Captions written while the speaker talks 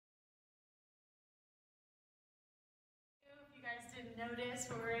notice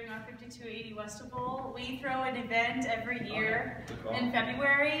we're wearing our 5280 Westival. We throw an event every year in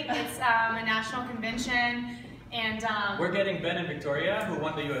February. It's a national convention, and we're getting Ben and Victoria, who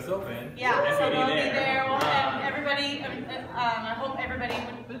won the U.S. Open. Yeah, so we'll be there. We'll have everybody. I hope everybody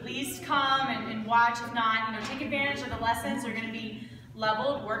would at least come and watch. If not, take advantage of the lessons. They're going to be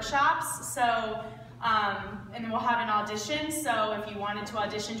leveled workshops. So, and then we'll have an audition. So if you wanted to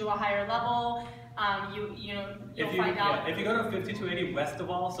audition to a higher level, you'll find out. If you go to 5280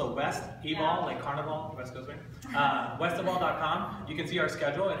 Westival, so West, Eval, like Carnival, West Coast Wing, Westival.com, you can see our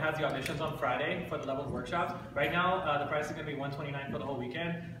schedule. It has the auditions on Friday for the leveled workshops. Right now, the price is going to be $129 for the whole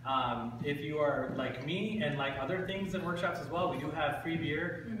weekend. If you are like me and like other things in workshops as well, we do have free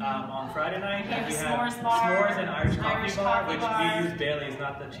beer on Friday night. We have we s'mores have bar, s'mores and Irish coffee bar, which bar. we use Bailey's,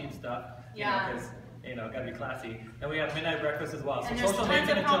 not the cheap stuff. Gotta be classy. And we have midnight breakfast as well. So and there's tons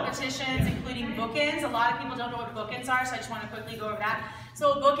of competitions, including bookends. A lot of people don't know what bookends are, so I just want to quickly go over that.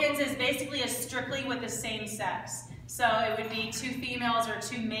 So bookends is basically a strictly with the same sex. So it would be 2 females or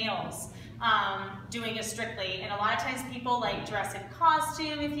 2 males doing a strictly. And a lot of times people like dress in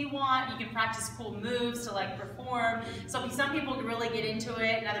costume if you want. You can practice cool moves to like perform. So some people really get into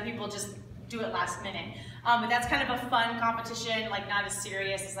it, and other people just do it last minute. But that's kind of a fun competition, like not as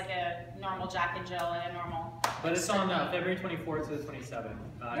serious as like a normal Jack and Jill and a normal. But it's on February 24th to the 27th. It's going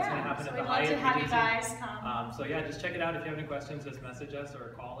to happen at the Hyatt. We'd love to have you guys come. So yeah, just check it out. If you have any questions, just message us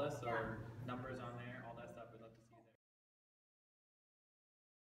or call us, or numbers on there.